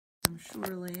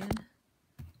sure Lane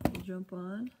will jump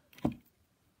on.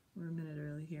 We're a minute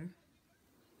early here.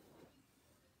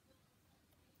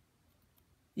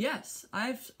 Yes,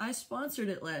 I sponsored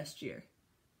it last year.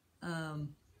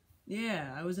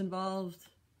 Yeah, I was involved.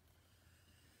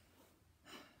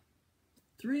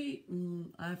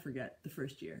 I forget the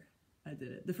first year I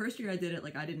did it. The first year I did it,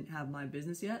 like, I didn't have my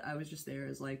business yet. I was just there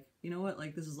as, like, you know what,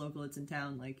 like, this is local, it's in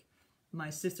town. Like, my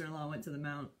sister-in-law went to the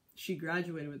Mount. She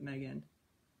graduated with Megan.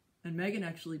 And Megan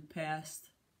actually passed,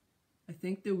 I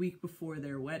think, the week before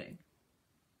their wedding.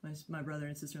 My brother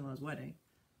and sister-in-law's wedding.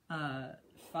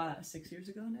 6 years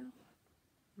ago now?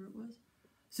 Where it was?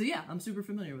 So yeah, I'm super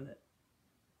familiar with it.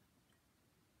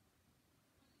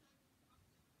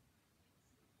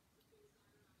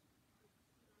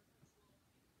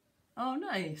 Oh,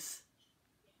 nice.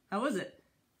 How was it?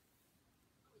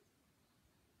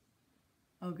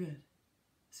 Oh, good.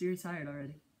 So you're tired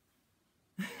already.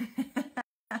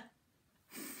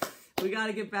 We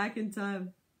gotta get back in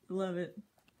time. Love it.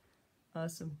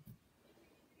 Awesome.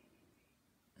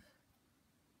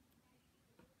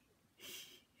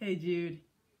 Hey, Jude.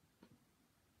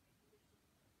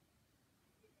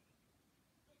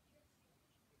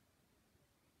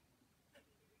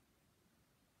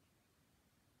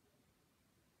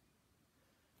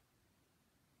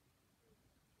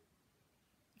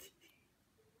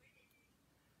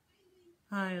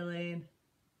 Hi, Elaine.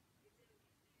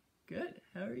 Good.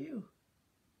 How are you?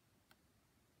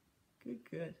 Good,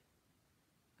 good.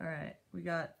 All right. We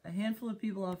got a handful of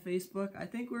people on Facebook. I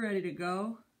think we're ready to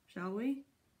go. Shall we?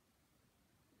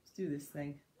 Let's do this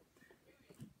thing.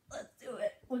 Let's do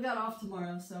it. We got off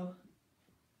tomorrow, so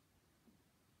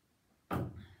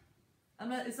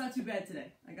it's not too bad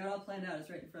today. I got all planned out. It's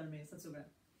right in front of me. It's not so bad.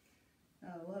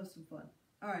 We'll have some fun.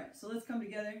 All right, so let's come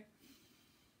together.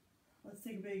 Let's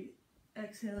take a big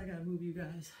exhale. I gotta move you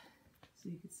guys so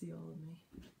you can see all of me.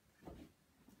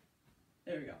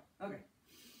 There we go. Okay.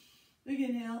 Big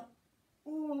inhale.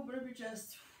 Ooh, open up your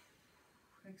chest.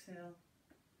 Exhale.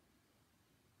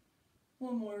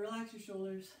 One more. Relax your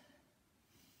shoulders.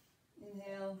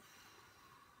 Inhale.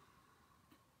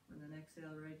 And then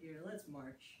exhale right here. Let's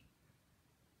march.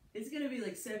 It's going to be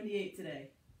like 78 today.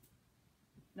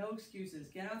 No excuses.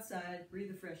 Get outside. Breathe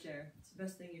the fresh air. It's the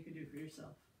best thing you can do for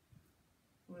yourself.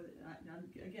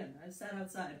 Again, I sat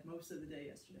outside most of the day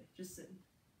yesterday. Just sitting.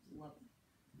 It was lovely.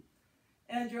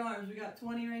 And your arms. We got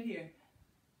 20 right here.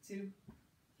 2,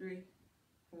 3,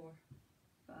 4,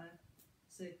 5,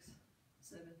 6,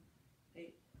 7,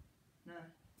 8, 9,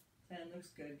 10. Looks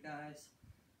good, guys.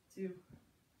 2,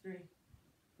 3,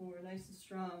 4. Nice and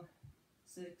strong.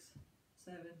 6,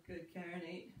 7. Good, Karen.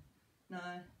 8, 9,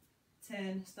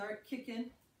 10. Start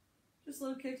kicking. Just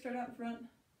little kicks right out in front.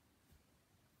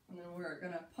 And then we're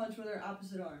going to punch with our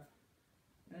opposite arm.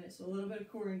 Alright, so a little bit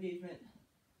of core engagement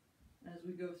as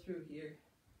we go through here.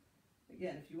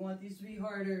 Again, if you want these to be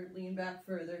harder, lean back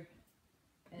further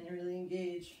and really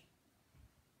engage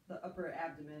the upper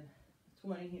abdomen.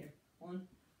 20 here. 1,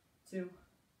 2,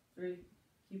 3.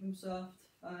 Keep them soft.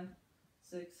 5,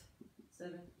 6,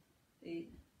 7,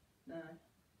 8, 9,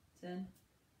 10.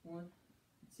 1,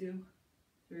 2,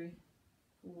 3,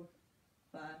 4,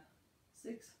 5,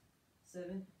 6,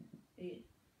 7, 8,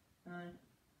 9,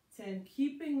 10.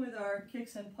 Keeping with our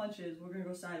kicks and punches, we're going to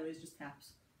go sideways, just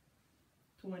taps.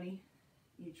 20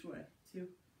 each way. 2,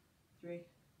 3,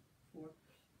 4,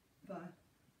 5,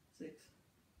 6,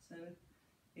 7,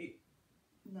 8,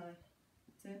 9,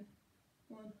 10.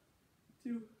 1,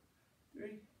 2,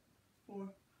 3, 4,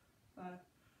 5,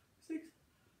 6,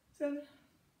 7,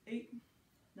 8,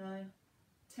 9,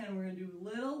 10. We're going to do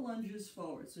little lunges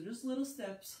forward. So just little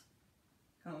steps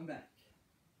coming back.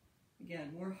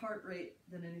 Again, more heart rate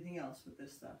than anything else with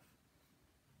this stuff.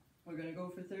 We're going to go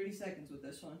for 30 seconds with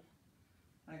this one.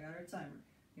 I got our timer.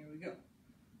 Here we go.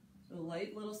 So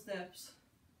light little steps.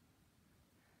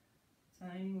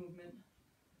 Tiny movement.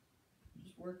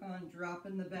 Just work on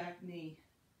dropping the back knee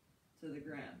to the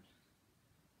ground.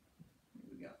 Here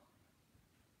we go.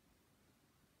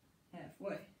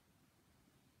 Halfway.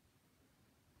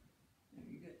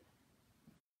 Very good.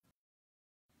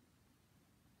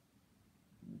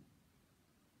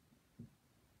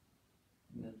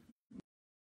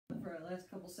 Good. For our last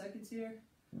couple seconds here.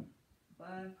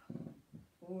 5,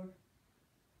 4,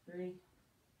 3,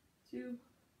 2,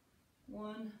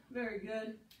 1. Very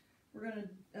good. We're going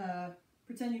to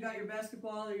pretend you got your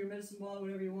basketball or your medicine ball,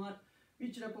 whatever you want.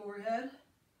 Reach it up overhead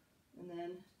and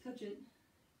then touch it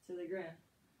to the ground.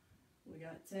 We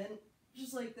got 10,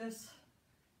 just like this.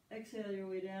 Exhale your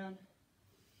way down.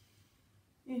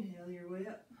 Inhale your way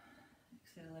up.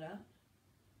 Exhale it out.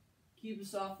 Keep a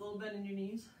soft little bend in your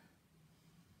knees.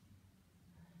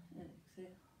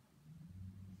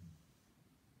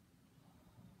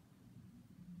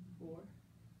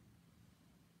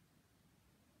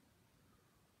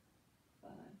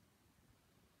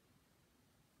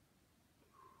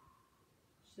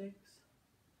 6,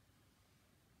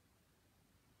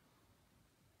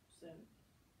 7,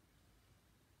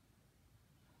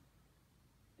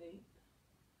 8,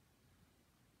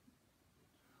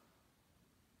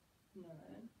 9,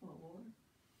 one more,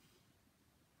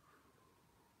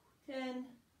 10.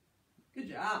 Good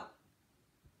job.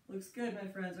 Looks good, my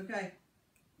friends. Okay,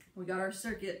 we got our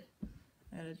circuit.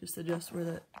 I gotta just adjust where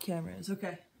the camera is.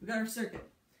 Okay, we got our circuit.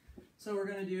 So we're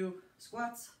gonna do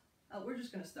squats. We're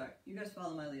just gonna start. You guys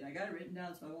follow my lead. I got it written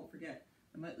down so I won't forget.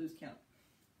 I might lose count.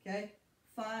 Okay,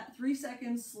 3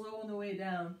 seconds slow on the way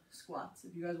down, squats.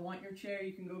 If you guys want your chair,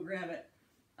 you can go grab it.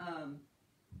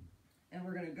 And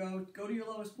we're gonna go to your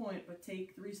lowest point, but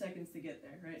take 3 seconds to get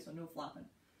there, right? So no flopping.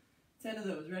 10 of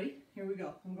those, ready? Here we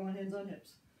go. I'm going hands on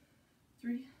hips.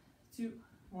 3, 2,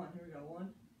 1. Here we go.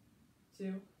 1,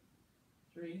 2,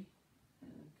 3,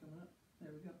 and coming up.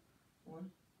 There we go.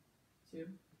 1, 2,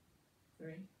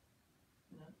 3,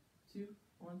 and up. 2,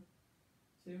 1,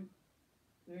 2,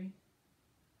 3,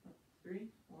 up.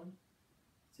 3, 1,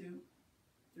 2,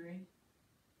 3,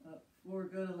 up. 4,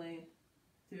 go to lane.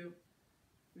 2,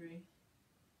 3,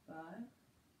 5,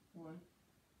 1,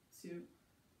 2,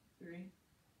 3,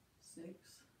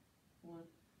 6, 1,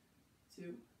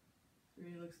 2,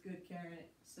 3, looks good, carrying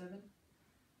it. 7,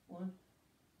 1,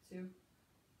 2,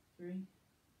 3,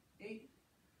 8,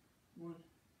 1,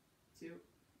 2,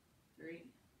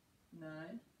 3,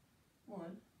 9,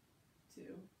 1, 2,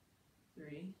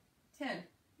 3, 10.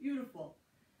 Beautiful.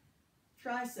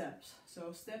 Triceps.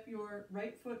 So step your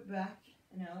right foot back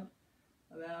and out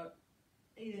about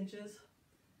 8 inches.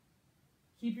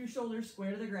 Keep your shoulders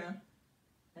square to the ground.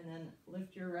 And then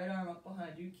lift your right arm up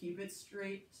behind you. Keep it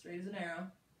straight as an arrow.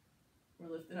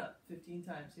 We're lifting up 15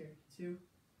 times here. 2,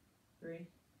 3,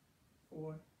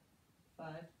 4,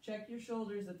 5. Check your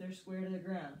shoulders that they're square to the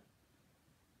ground.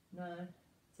 9,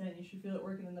 10. You should feel it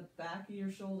working in the back of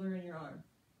your shoulder and your arm.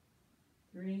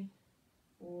 3,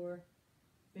 4,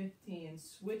 15.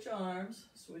 Switch arms,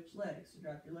 switch legs. So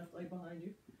drop your left leg behind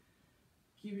you.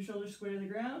 Keep your shoulders square to the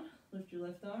ground. Lift your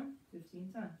left arm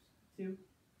 15 times. 2,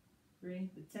 3.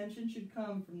 The tension should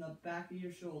come from the back of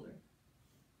your shoulder.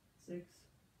 6,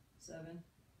 7,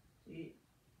 8,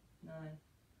 9,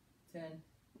 10.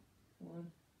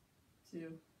 1,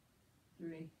 2,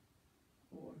 3,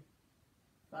 4,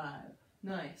 5.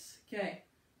 Nice. Okay.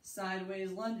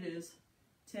 Sideways lunges,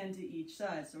 10 to each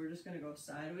side. So we're just going to go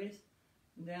sideways,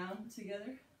 down,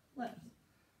 together, left.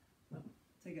 Up,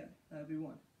 together. That would be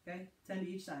 1. Okay? 10 to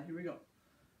each side. Here we go.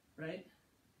 Right?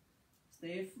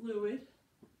 Stay fluid.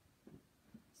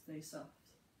 Stay soft.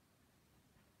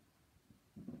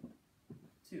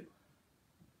 2,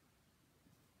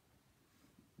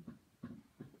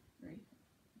 3,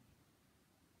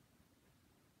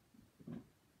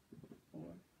 4,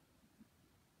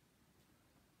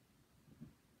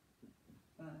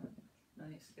 5.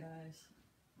 Nice, guys.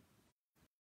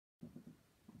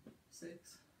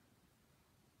 6,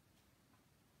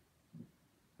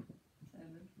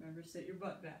 7. Remember, sit your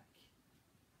butt back.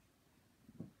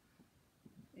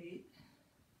 8,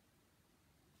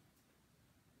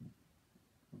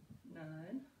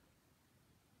 9,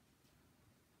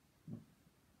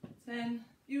 10.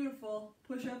 Beautiful.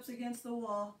 Push-ups against the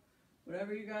wall.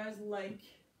 Whatever you guys like.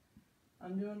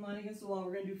 I'm doing mine against the wall.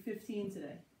 We're going to do 15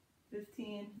 today.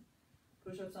 15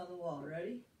 push-ups on the wall.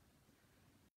 Ready?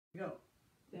 Go.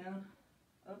 Down,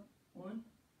 up. 1,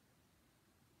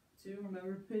 2.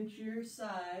 Remember, pinch your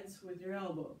sides with your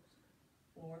elbows.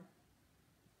 4,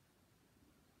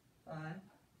 5,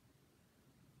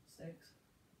 6,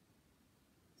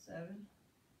 7,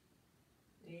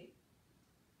 8,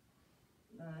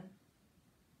 9,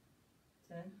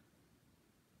 10,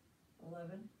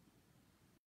 11,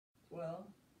 12,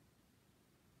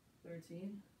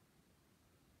 13,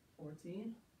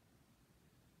 14,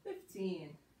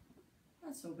 15.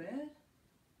 Not so bad,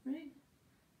 right?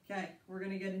 Okay, we're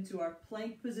going to get into our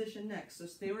plank position next. So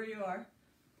stay where you are,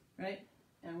 right?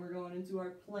 And we're going into our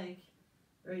plank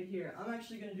right here. I'm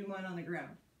actually going to do mine on the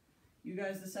ground. You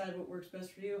guys decide what works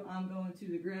best for you. I'm going to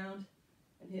the ground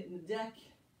and hitting the deck.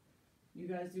 You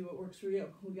guys do what works for you.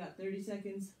 We got 30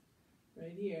 seconds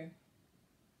right here.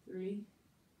 3,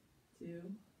 2,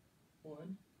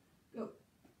 1, go.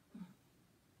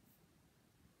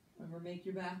 Remember, make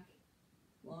your back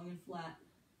long and flat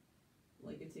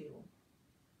like a table.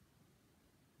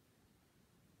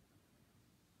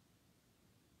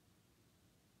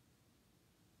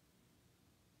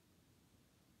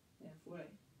 Halfway.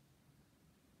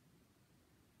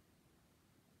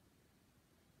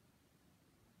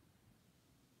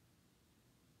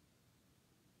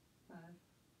 5,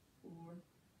 4,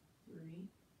 3,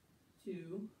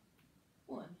 2,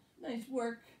 1. Nice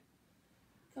work.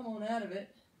 Come on out of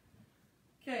it.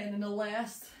 Okay, and then the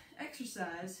last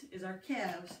exercise is our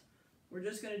calves. We're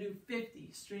just going to do 50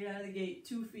 straight out of the gate,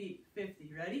 2 feet, 50.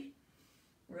 Ready?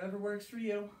 Wherever works for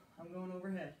you. I'm going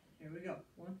overhead. Here we go.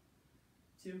 1,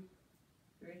 2,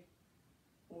 3,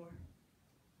 4,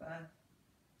 5,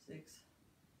 6,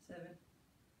 7,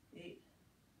 8,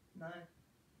 9,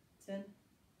 10,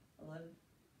 11,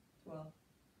 12,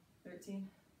 13,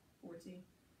 14,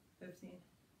 15,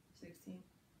 16,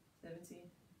 17,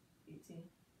 18,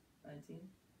 19,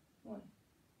 20,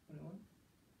 21,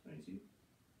 22,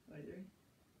 23,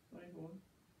 24,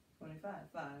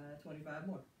 25, 25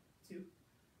 more. 2,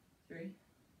 3,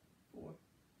 4,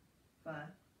 5,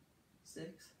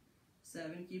 6,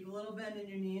 7. Keep a little bend in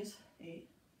your knees. 8,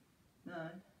 9,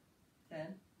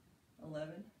 10,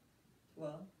 11,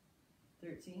 12,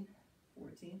 13,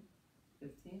 14,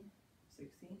 15,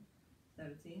 16,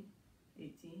 17,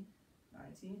 18,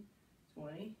 19,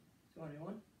 20,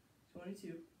 21,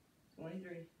 22,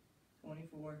 23,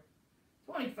 24,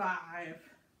 25.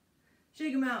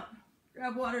 Shake them out.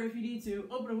 Grab water if you need to.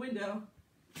 Open a window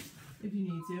if you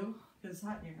need to, because it's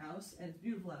hot in your house and it's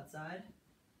beautiful outside,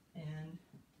 and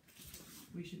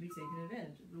we should be taking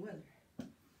advantage of the weather.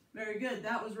 Very good.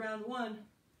 That was round 1.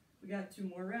 We got 2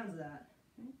 more rounds of that.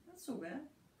 Okay, not so bad.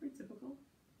 Pretty typical.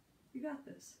 You got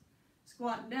this.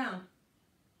 Squatting down.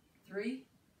 3,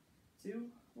 2,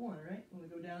 1, right? When we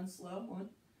go down slow. 1,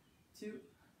 2,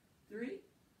 3,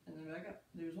 and then back up.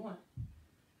 There's 1.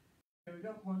 There we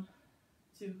go. 1,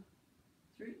 2,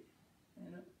 3,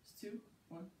 and up. It's 2,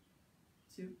 1,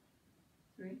 2,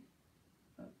 3,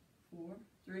 up. 4,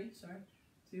 3, sorry.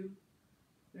 2,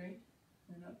 3,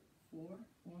 and up. 4,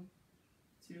 1,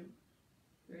 2,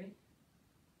 3,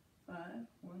 5,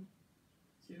 1,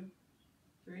 2,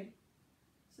 3,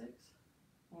 6,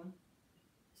 1,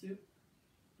 2,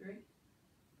 3,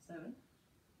 7,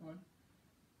 1,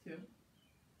 2,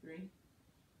 3,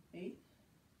 8,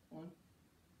 1,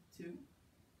 2,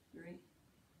 3,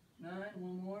 9,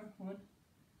 1 more, 1,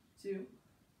 2,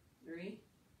 3,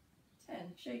 10.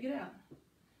 Shake it out.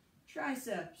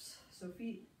 Triceps. So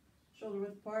feet shoulder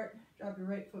width apart. Drop your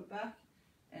right foot back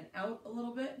and out a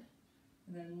little bit,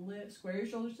 and then lift. Square your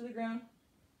shoulders to the ground.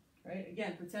 Right.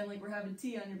 Again, pretend like we're having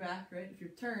T on your back. Right. If you're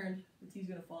turned, the T's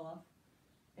gonna fall off.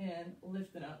 And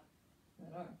lift it up.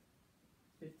 That arm.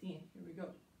 15. Here we go.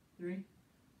 3,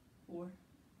 4,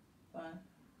 5,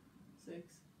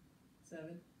 6,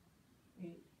 7,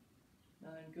 8,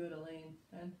 9. Good, Elaine.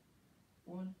 10.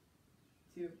 1,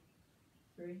 2,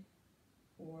 3,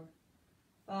 4,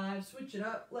 5. Switch it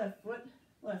up. Left foot,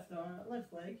 left arm,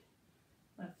 left leg,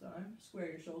 left arm.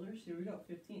 Square your shoulders. Here we go.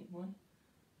 15. 1,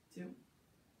 2,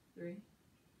 3,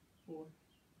 4,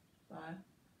 5,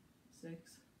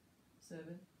 6,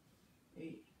 7,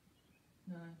 8,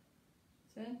 9,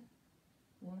 10.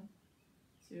 1,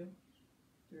 2,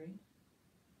 3,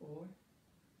 4,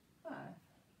 5.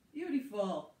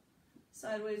 Beautiful.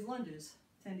 Sideways lunges.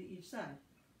 10 to each side.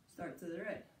 Start to the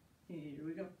right. Here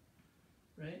we go.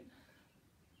 Right.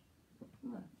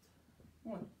 Left.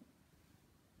 1,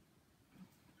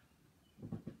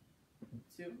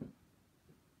 2,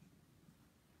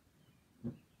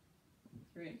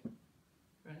 3.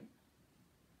 Right.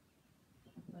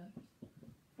 Left.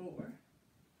 4,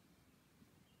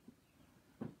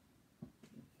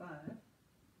 5,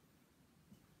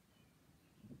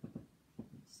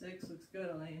 6. Looks good,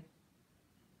 Elaine.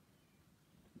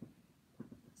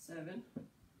 7.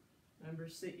 Remember,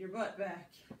 sit your butt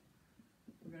back.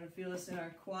 We're going to feel this in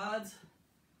our quads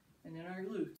and in our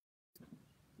glutes.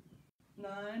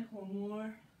 9. 1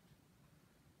 more.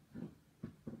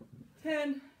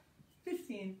 10.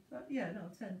 15.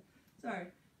 10. Sorry.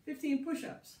 15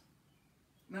 push-ups.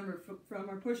 Remember, from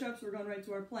our push-ups, we're going right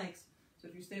to our planks. So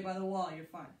if you stay by the wall, you're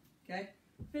fine. Okay?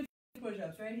 15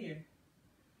 push-ups right here.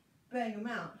 Bang them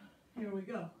out. Here we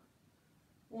go.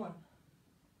 1,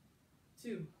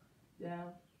 2,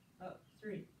 down, up,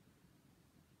 3,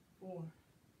 4,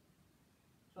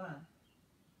 5,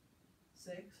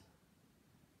 6,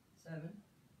 7,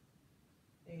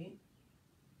 8,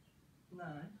 9,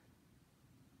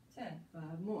 10.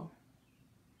 5 more.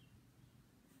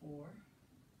 4,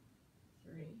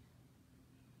 3,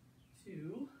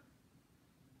 2,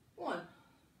 1.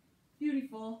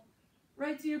 Beautiful.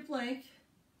 Right to your plank,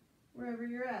 wherever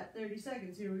you're at. 30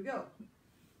 seconds. Here we go.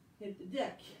 Hit the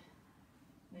deck.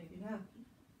 Make it happen.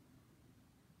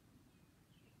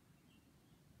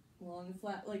 Long and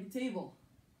flat like a table.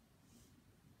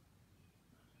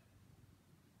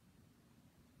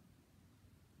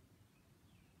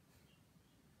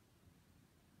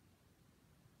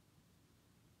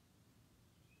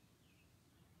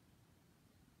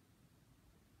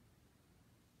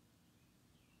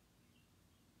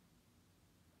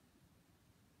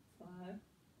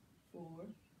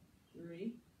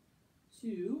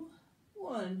 2,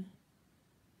 1.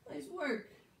 Nice work.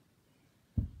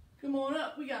 Come on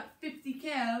up. We got 50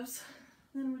 calves.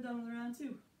 Then we're done with round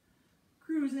 2.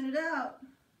 Cruising it out.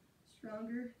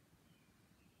 Stronger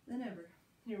than ever.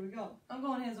 Here we go. I'm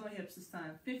going hands on my hips this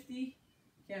time. 50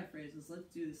 calf raises. Let's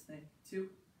do this thing. 2,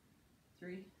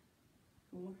 3,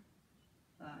 4,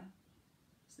 5,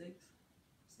 6,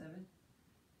 7,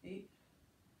 8,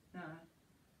 9,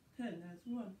 10. That's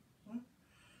 1,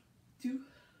 2,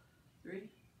 3,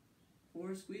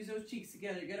 4. Squeeze those cheeks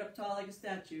together. Get up tall like a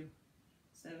statue.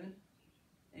 7,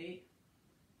 8,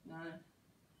 9,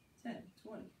 10,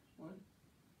 20. 1,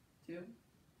 2,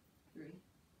 3,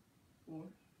 4,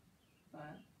 5,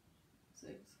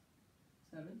 6,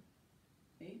 7,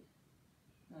 8,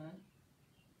 9,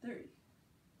 30.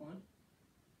 1,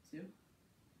 2,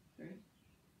 3,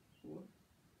 4,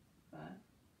 5,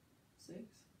 6,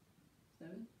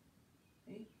 7,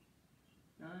 8,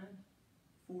 9,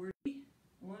 40.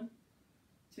 1,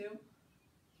 2,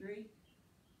 3,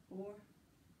 4,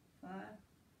 5,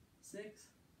 6,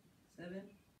 7,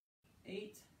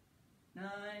 8, 9,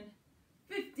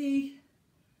 50.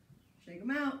 Shake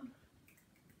them out.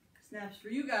 Snaps for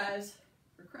you guys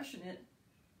for crushing it.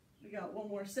 We got one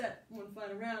more set, one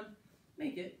final round.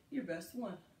 Make it your best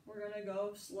one. We're gonna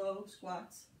go slow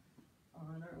squats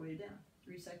on our way down.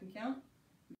 3-second count.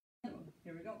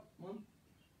 Here we go. 1,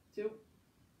 2,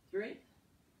 3.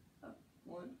 Up.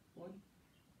 1, 1,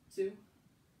 2,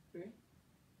 3,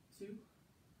 2,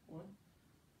 1,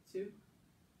 2,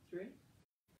 3.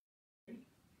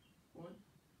 1,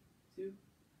 2,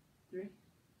 3,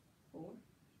 4,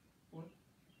 1,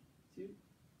 2,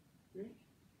 3,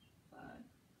 5,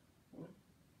 1,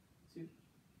 2,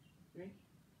 3,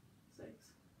 6,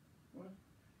 1,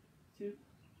 2,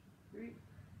 3,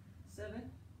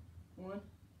 7, 1,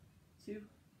 2,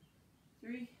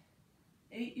 3,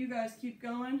 8. You guys keep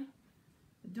going.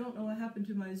 I don't know what happened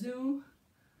to my Zoom.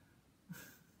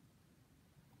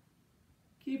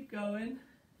 Keep going.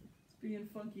 It's being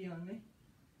funky on me.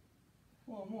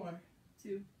 One more.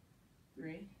 2,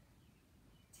 3,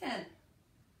 10.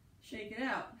 Shake it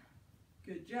out.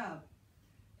 Good job.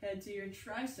 Head to your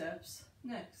triceps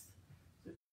next.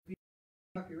 So you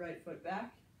walk your right foot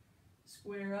back,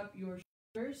 square up your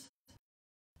shoulders,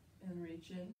 and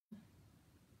reach in.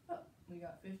 Up. We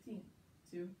got 15.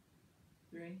 2,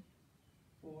 3,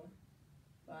 4,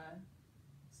 5,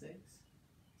 6,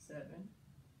 7,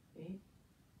 8,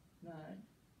 9,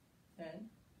 10,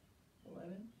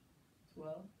 11,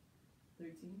 12,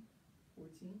 13,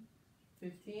 14,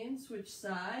 15. Switch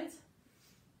sides.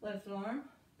 Left arm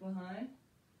behind.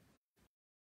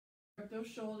 Work those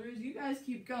shoulders. You guys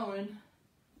keep going.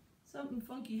 Something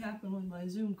funky happened with my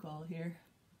Zoom call here.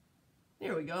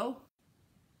 There we go.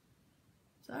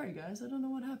 Sorry guys, I don't know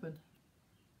what happened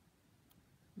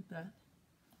with that.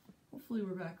 Hopefully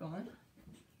we're back on.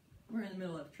 We're in the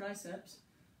middle of triceps.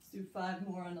 Let's do 5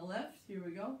 more on the left. Here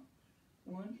we go.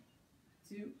 1,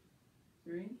 2,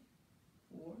 3,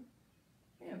 4,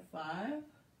 and 5.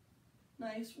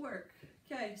 Nice work.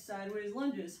 Okay, sideways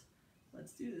lunges.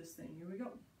 Let's do this thing. Here we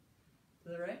go. To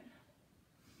the right,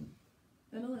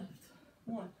 then the left.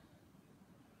 1,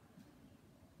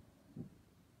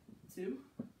 2,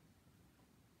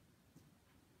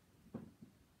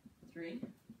 3,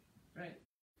 right,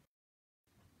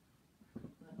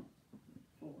 left,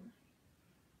 4,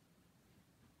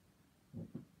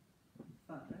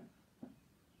 5,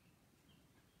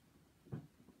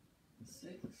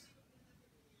 6,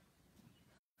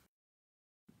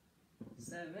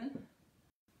 7,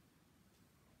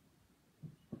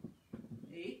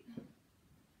 8.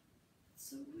 It's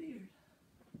so weird.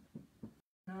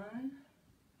 9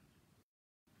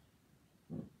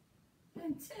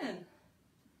 and 10.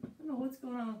 I don't know what's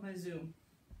going on with my Zoom,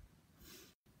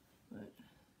 but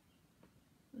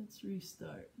let's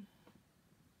restart.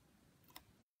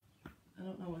 I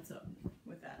don't know what's up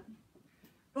with that.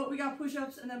 But we got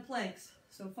push-ups and then planks.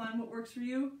 So find what works for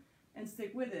you and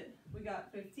stick with it. We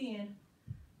got 15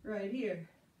 right here.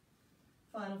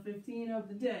 Final 15 of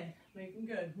the day. Making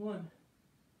good. 1,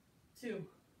 2,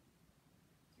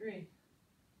 3,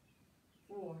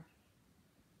 4,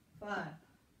 5,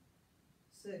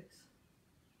 6,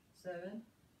 7,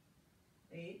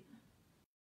 8,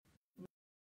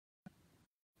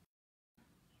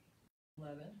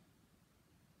 11,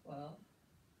 12,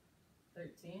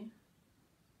 13,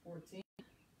 14,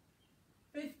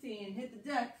 15. Hit the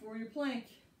deck for your plank.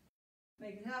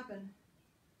 Make it happen.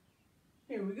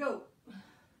 Here we go.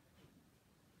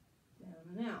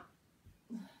 Down and out.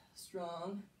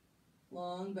 Strong,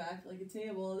 long back like a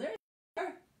table. There you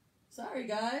are. Sorry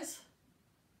guys.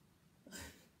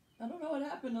 I don't know what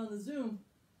happened on the Zoom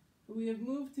we have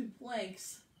moved to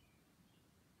planks.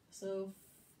 So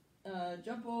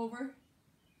jump over,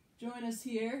 join us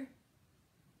here.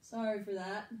 Sorry for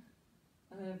that.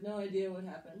 I have no idea what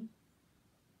happened.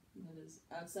 That is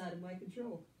outside of my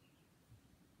control.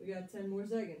 We got 10 more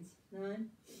seconds. 9,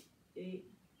 8,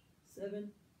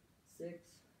 7, 6,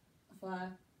 5.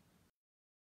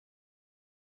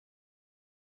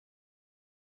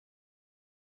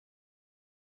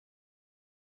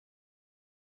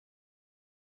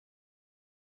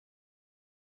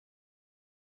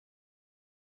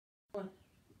 One,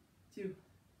 2,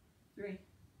 3,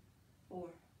 4,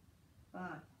 5,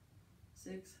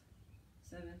 6,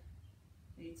 7,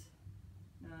 8,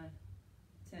 9,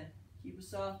 10. Keep a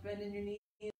soft bend in your knee.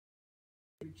 Your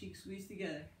cheeks squeeze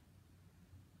together.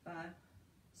 5,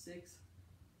 6,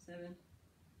 7,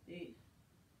 8,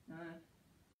 9.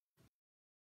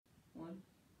 1,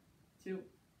 2,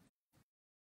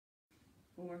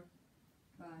 4,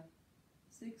 5,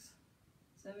 6,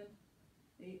 7,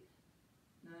 8,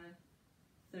 9,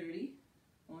 30.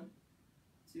 1,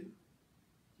 2,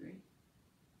 3,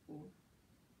 4,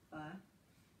 5,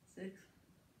 6,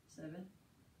 7,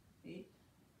 8,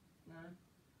 9,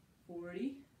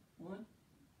 40. 1,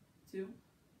 2,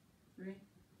 3,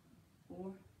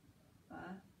 4, 5,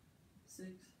 6,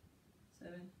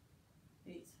 7,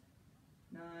 8,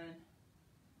 9,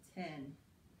 10.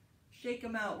 Shake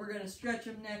them out. We're going to stretch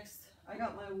them next. I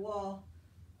got my wall.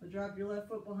 I'll drop your left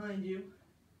foot behind you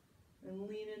and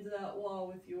lean into that wall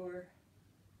with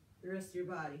the rest of your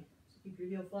body. So keep your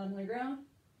heel flat on the ground.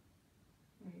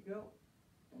 There you go.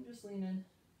 And just lean in.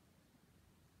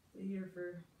 Stay here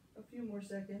for a few more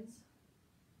seconds.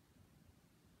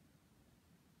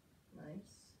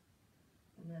 Nice.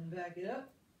 And then back it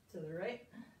up to the right.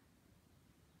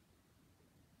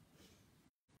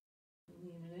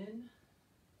 Lean it in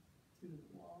to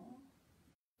the wall.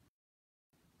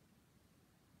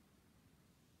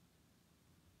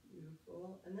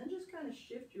 Beautiful. And then just kind of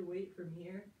shift your weight from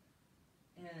here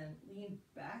and lean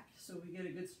back so we get a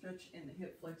good stretch in the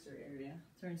hip flexor area.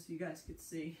 Turn so you guys could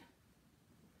see.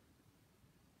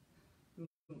 Boom,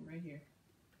 boom, right here.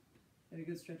 Get a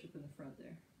good stretch up in the front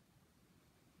there.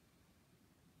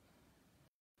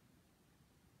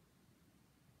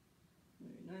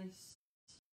 Very nice.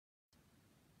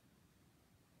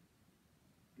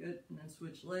 Good, and then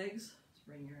switch legs. Just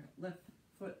bring your left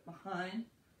foot behind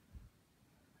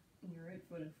and your right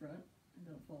foot in front, and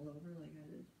don't fall over like I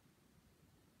did.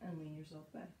 And lean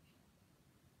yourself back.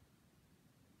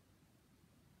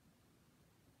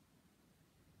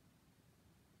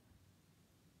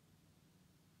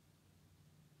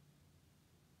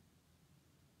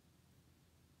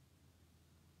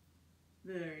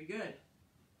 Very good.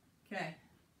 Okay,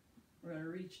 we're going to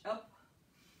reach up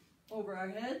over our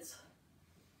heads.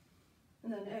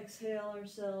 And then exhale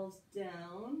ourselves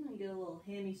down and get a little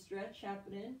hammy stretch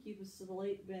happening. Keep a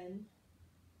slight bend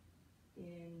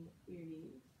in your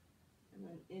knees. And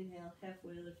then inhale,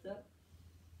 halfway lift up.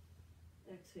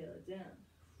 Exhale it down.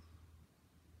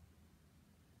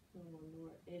 And one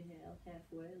more. Inhale,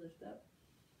 halfway lift up.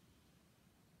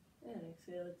 And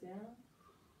exhale it down.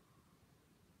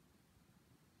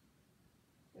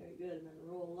 Very good. And then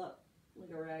roll up like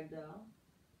a rag doll.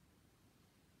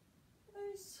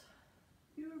 Nice.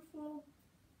 Beautiful.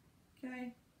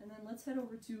 Okay, and then let's head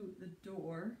over to the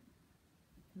door.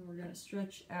 And we're going to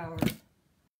stretch our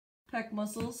pec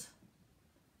muscles.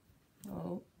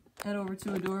 Oh, head over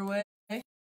to a doorway.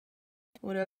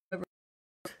 Whatever.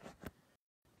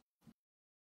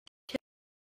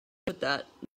 With that.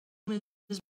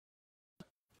 It's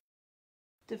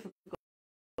difficult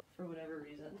for whatever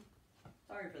reason.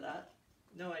 Sorry for that.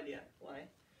 No idea why.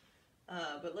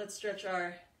 But let's stretch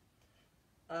our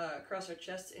across our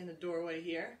chest in the doorway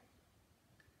here.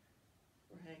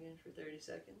 We're hanging for 30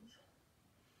 seconds.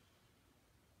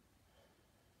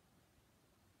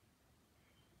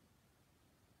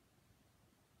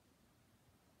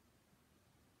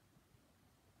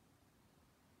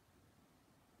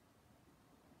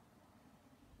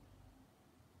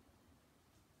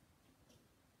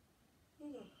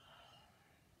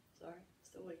 Sorry,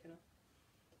 still waking up.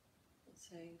 Let's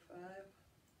hang 5,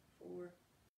 4.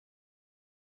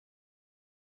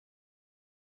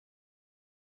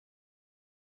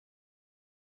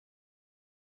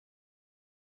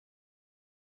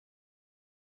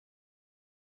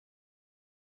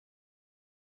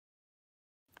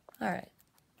 All right,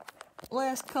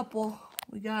 last couple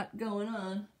we got going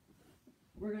on.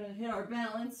 We're gonna hit our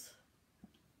balance.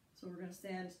 So we're gonna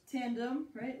stand tandem,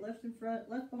 right? Left in front,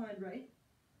 left behind right.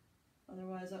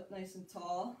 Otherwise up nice and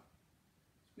tall.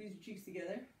 Squeeze your cheeks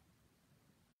together.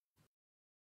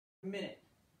 A minute.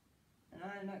 and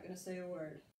I'm not going to say a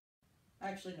word.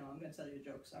 Actually, no, I'm going to tell you a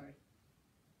joke, sorry.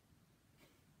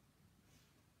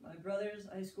 My brother's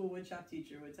high school woodshop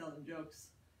teacher would tell them jokes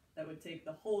that would take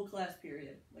the whole class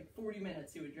period, like 40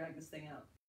 minutes, he would drag this thing out.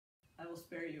 I will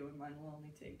spare you, and mine will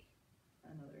only take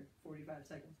another 45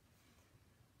 seconds.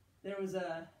 There was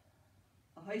a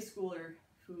high schooler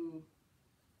who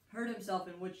hurt himself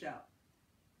in woodshop.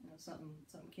 You know, something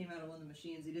came out of one of the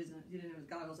machines. He didn't have his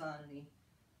goggles on, and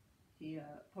he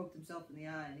poked himself in the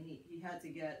eye, and he had to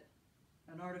get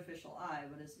an artificial eye,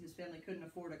 but his family couldn't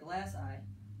afford a glass eye,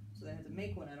 so they had to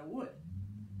make one out of wood.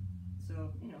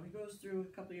 So, you know, he goes through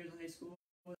a couple years of high school.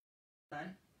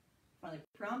 Finally,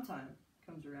 prom time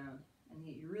comes around, and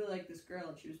he really liked this girl,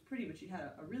 and she was pretty, but she had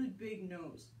a really big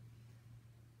nose.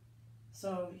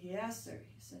 So he asked her,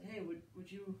 he said, hey,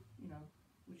 would you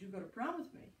go to prom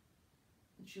with me?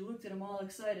 And she looked at him all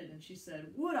excited, and she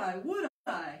said, would I?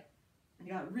 And he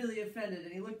got really offended,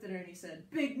 and he looked at her and he said,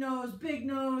 big nose, big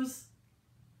nose.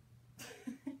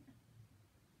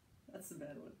 That's the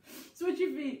bad one. Switch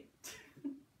your feet.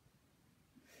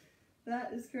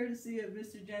 That is courtesy of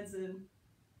Mr. Jensen,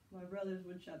 my brother's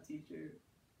woodshop teacher.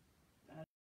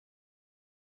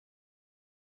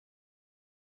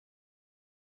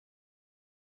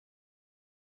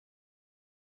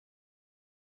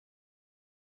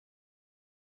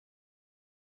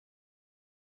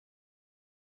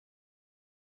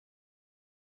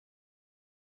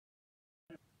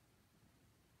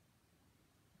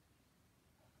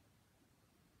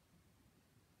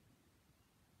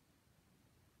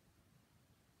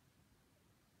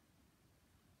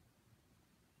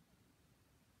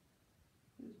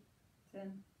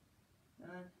 10, 9,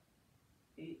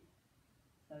 8,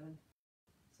 7,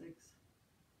 6,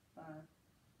 5,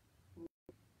 4,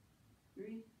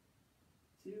 3,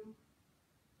 2,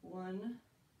 1.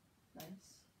 Nice.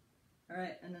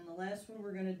 Alright, and then the last one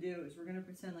we're going to do is we're going to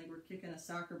pretend like we're kicking a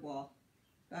soccer ball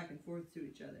back and forth to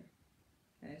each other.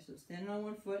 Okay, so standing on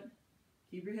one foot,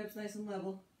 keep your hips nice and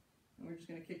level, and we're just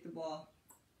going to kick the ball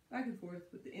back and forth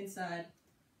with the inside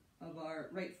of our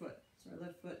right foot. So our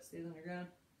left foot stays on the ground.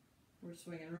 We're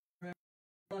swinging around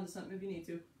onto something if you need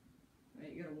to.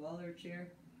 Right, you got a wall or a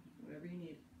chair, whatever you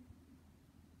need.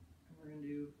 And we're going to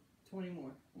do 20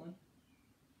 more. 1,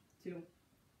 2,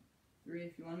 3.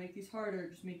 If you want to make these harder,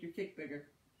 just make your kick bigger.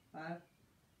 5,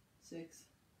 6,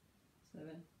 7,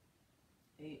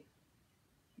 8,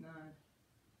 9,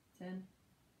 10.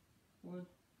 1,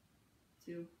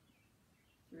 2,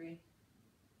 3,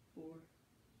 4,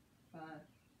 5,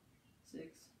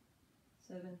 6,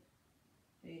 7,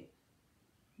 8,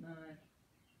 9,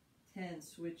 10.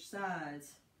 Switch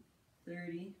sides.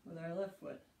 30 with our left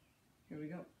foot. Here we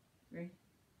go. 3,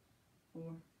 4,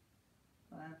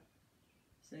 5,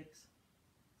 6,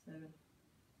 7,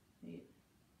 8,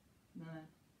 9,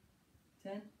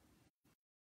 10.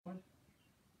 1,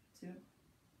 2,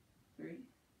 3,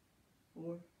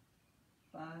 4,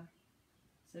 5,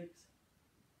 6,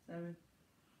 7,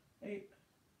 8,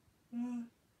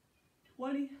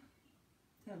 20.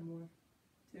 10 more.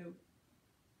 2,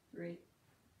 3,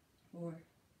 4,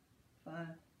 5,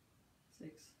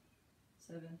 6,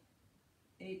 7,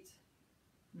 8,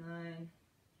 9,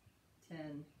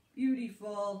 10.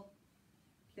 Beautiful.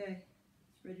 Okay,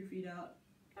 spread your feet out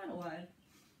kind of wide.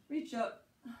 Reach up.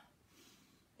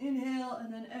 Inhale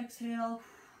and then exhale.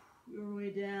 Your way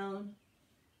down.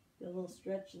 Get a little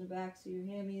stretch in the backs of your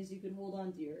hammies. You can hold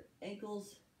on to your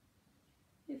ankles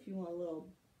if you want a little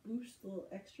boost, a little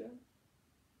extra.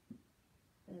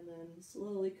 And then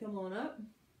slowly come on up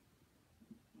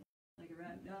like a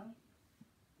rag doll.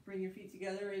 Bring your feet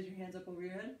together, raise your hands up over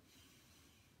your head.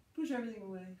 Push everything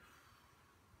away.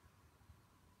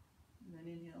 And then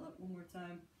inhale up one more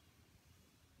time.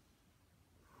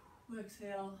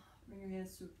 Exhale, bring your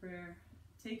hands to a prayer.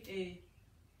 Take a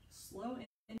slow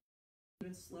in,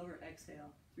 even slower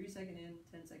exhale. 3 second in,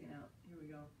 10 second out. Here we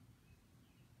go.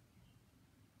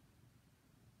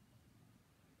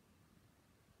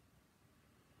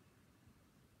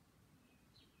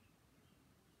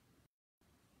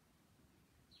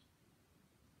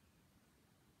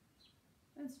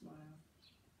 And smile.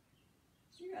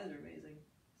 You guys are amazing.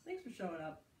 Thanks for showing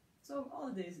up. So all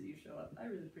the days that you show up, I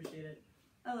really appreciate it.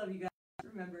 I love you guys.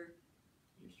 Remember,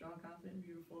 you're strong, confident, and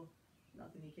beautiful.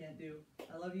 Nothing you can't do.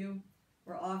 I love you.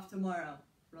 We're off tomorrow.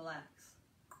 Relax.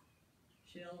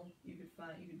 Chill. You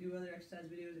could do other exercise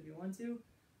videos if you want to,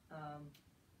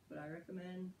 but I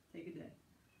recommend take a day.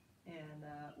 And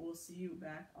we'll see you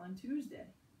back on Tuesday.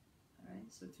 All right.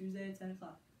 So Tuesday at 10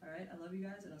 o'clock. All right. I love you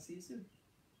guys, and I'll see you soon.